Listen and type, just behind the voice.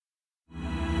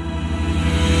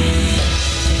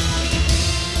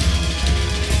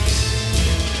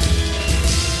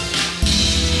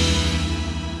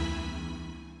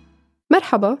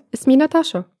مرحبا، اسمي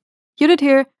ناتاشا. Judith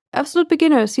here, Absolute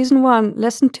Beginner, Season 1,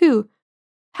 Lesson 2.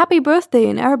 Happy birthday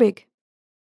in Arabic.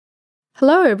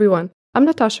 Hello everyone, I'm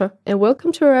Natasha and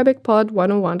welcome to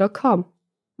ArabicPod101.com.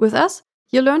 With us,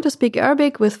 you'll learn to speak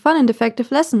Arabic with fun and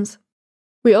effective lessons.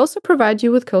 We also provide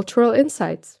you with cultural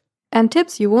insights and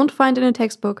tips you won't find in a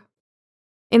textbook.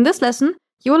 In this lesson,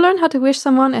 you will learn how to wish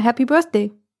someone a happy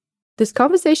birthday. This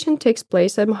conversation takes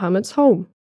place at Mohammed's home.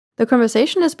 The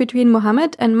conversation is between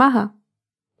Mohammed and Maha.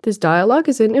 This dialogue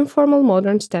is in informal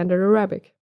modern standard Arabic.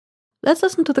 Let's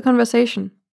listen to the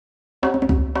conversation.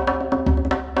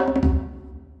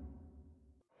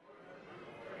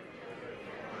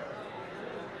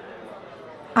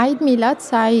 عيد ميلاد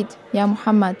سعيد يا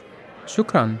محمد.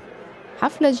 شكراً.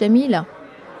 حفلة جميلة.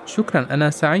 شكراً، أنا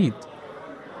سعيد.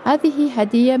 هذه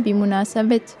هدية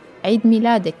بمناسبة عيد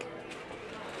ميلادك.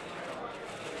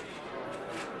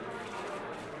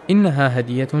 إنها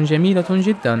هدية جميلة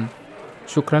جداً.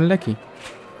 شكراً لك.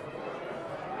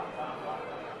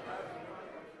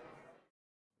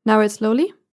 Now it's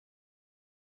slowly.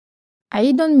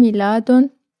 عيد ميلاد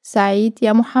سعيد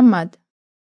يا محمد.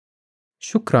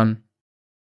 شكراً.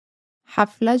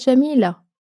 حفلة جميلة.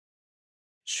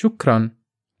 شكراً،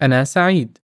 أنا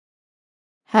سعيد.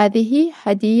 هذه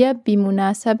هدية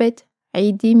بمناسبة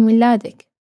عيد ميلادك.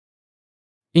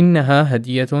 إنها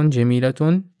هدية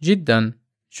جميلة جداً.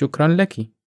 شكراً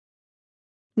لك.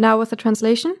 Now with the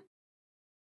translation.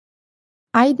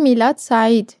 عيد ميلاد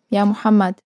سعيد يا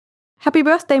محمد. Happy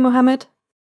birthday, Mohammed.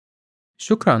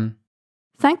 شكراً.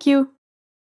 Thank you.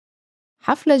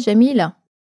 حفلة جميلة.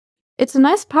 It's a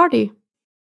nice party.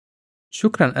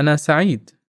 شكراً، أنا سعيد.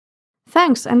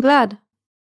 Thanks, I'm glad.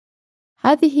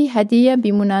 هذه هدية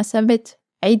بمناسبة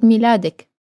عيد ميلادك.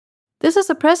 This is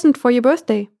a present for your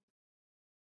birthday.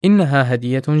 إنها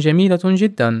هدية جميلة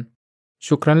جداً.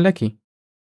 شكراً لك.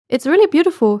 It's really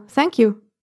beautiful, thank you.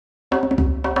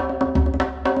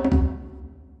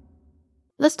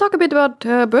 Let's talk a bit about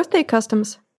birthday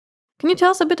customs. Can you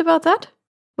tell us a bit about that?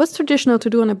 What's traditional to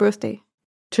do on a birthday?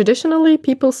 Traditionally,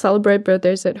 people celebrate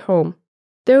birthdays at home.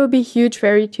 There will be huge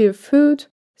variety of food,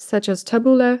 such as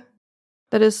tabbouleh,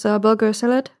 that is bulgur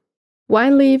salad,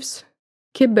 wine leaves,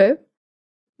 kibbeh,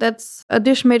 that's a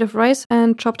dish made of rice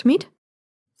and chopped meat,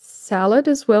 salad,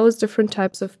 as well as different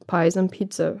types of pies and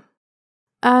pizza.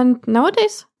 And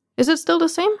nowadays, is it still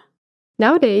the same?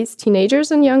 Nowadays,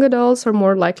 teenagers and young adults are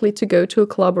more likely to go to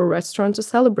a club or restaurant to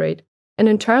celebrate. An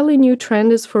entirely new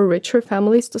trend is for richer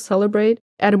families to celebrate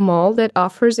at a mall that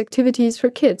offers activities for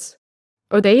kids,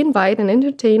 or they invite an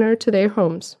entertainer to their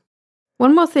homes.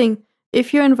 One more thing, if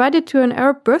you're invited to an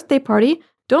Arab birthday party,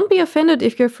 don't be offended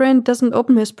if your friend doesn't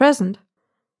open his present.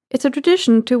 It's a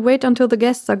tradition to wait until the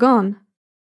guests are gone.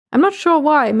 I'm not sure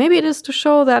why, maybe it is to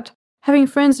show that having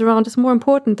friends around is more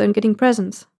important than getting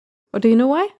presents. Or do you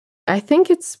know why? I think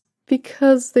it's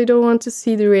because they don't want to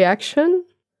see the reaction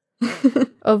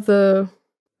of the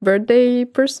birthday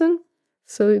person.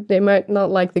 So they might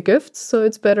not like the gift, so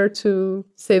it's better to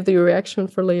save the reaction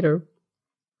for later.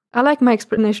 I like my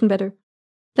explanation better.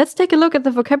 Let's take a look at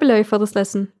the vocabulary for this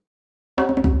lesson.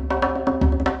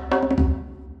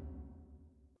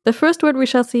 The first word we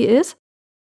shall see is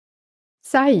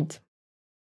سعيد.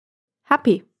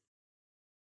 happy.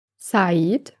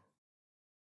 سعيد.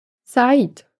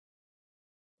 سعيد.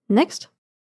 Next,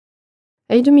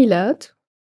 عيد ميلاد.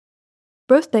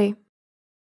 birthday.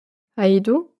 عيد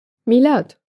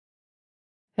ميلاد.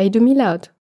 عيد ميلاد.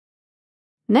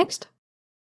 Next,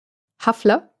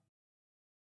 حفلة.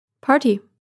 party.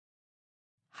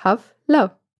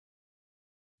 حفلة.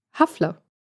 حفلة.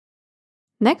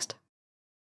 Next,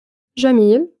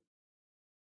 جميل.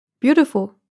 beautiful.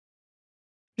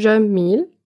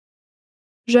 جميل.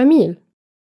 جميل.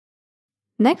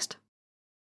 Next,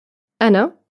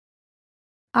 أنا.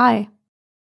 I.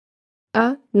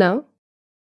 أنا.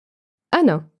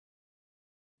 أنا.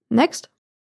 Next,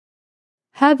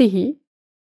 هذه.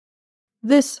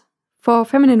 this for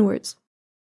feminine words.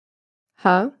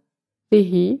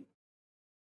 هذه.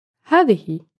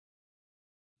 هذه.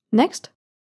 Next,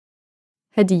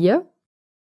 هدية.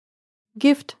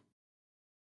 gift.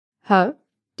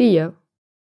 هدية.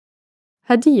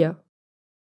 هدية.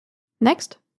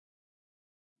 Next,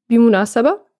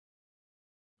 بمناسبة.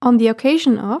 on the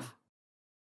occasion of.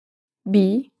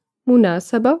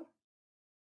 بمناسبة.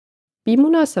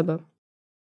 بمناسبة.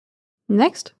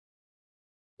 Next,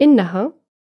 إنها.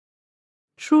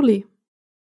 truly.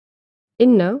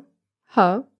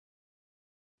 إنها.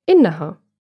 إنها.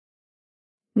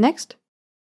 Next,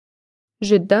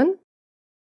 جدا.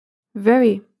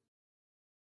 very.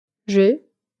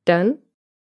 جدا.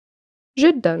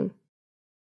 جدا.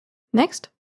 Next,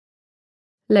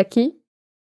 لك.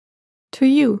 To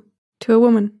you, to a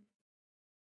woman.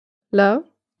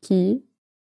 لكِ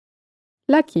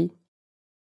لكِ.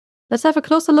 Let's have a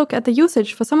closer look at the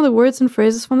usage for some of the words and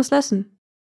phrases from this lesson.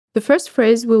 The first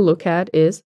phrase we'll look at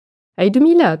is عيد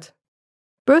ميلاد.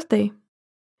 Birthday.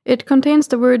 It contains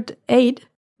the word Eid,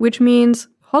 which means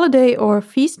holiday or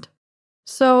feast.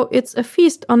 So it's a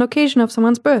feast on occasion of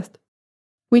someone's birth.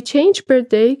 We change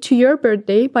birthday to your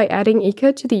birthday by adding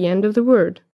ika to the end of the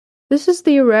word. This is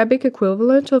the Arabic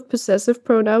equivalent of possessive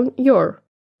pronoun your.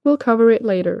 We'll cover it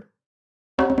later.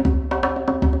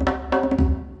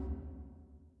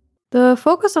 The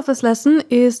focus of this lesson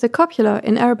is the copula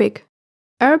in Arabic.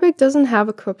 Arabic doesn't have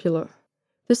a copula.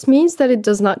 This means that it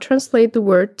does not translate the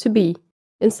word to be.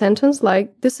 In sentence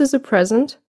like, this is a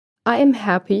present, I am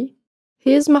happy,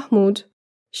 he is Mahmoud,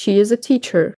 she is a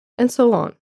teacher, and so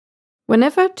on.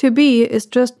 Whenever to be is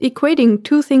just equating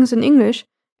two things in English,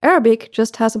 Arabic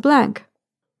just has a blank.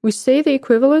 We say the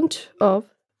equivalent of,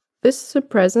 this is a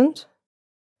present,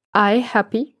 I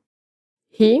happy,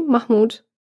 he Mahmoud,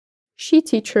 she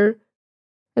teacher,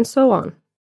 and so on.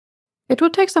 It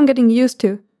will take some getting used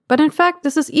to, but in fact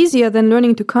this is easier than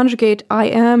learning to conjugate I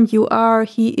am, you are,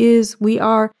 he is, we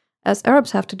are, as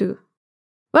Arabs have to do.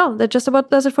 Well, that just about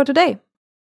does it for today.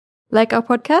 Like our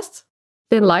podcasts?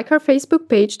 Then like our Facebook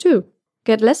page too.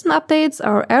 Get lesson updates,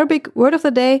 our Arabic word of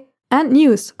the day, and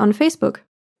news on Facebook.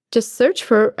 Just search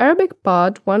for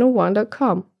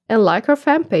ArabicPod101.com and like our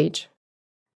fan page.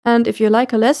 And if you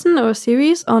like a lesson or a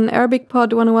series on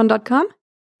ArabicPod101.com,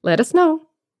 let us know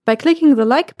by clicking the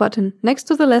like button next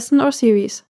to the lesson or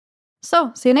series.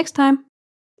 So, see you next time.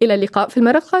 إلى اللقاء في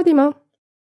المرة القادمة.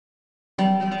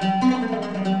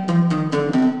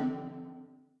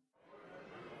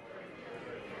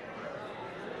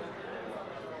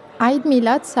 عيد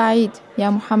ميلاد سعيد يا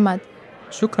محمد.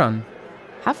 شكرا.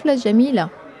 حفلة جميلة.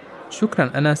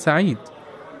 شكرا، أنا سعيد.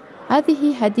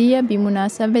 هذه هدية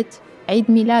بمناسبة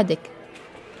عيد ميلادك.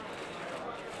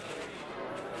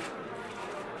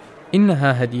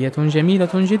 إنها هدية جميلة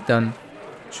جدا.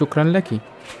 شكرا لك.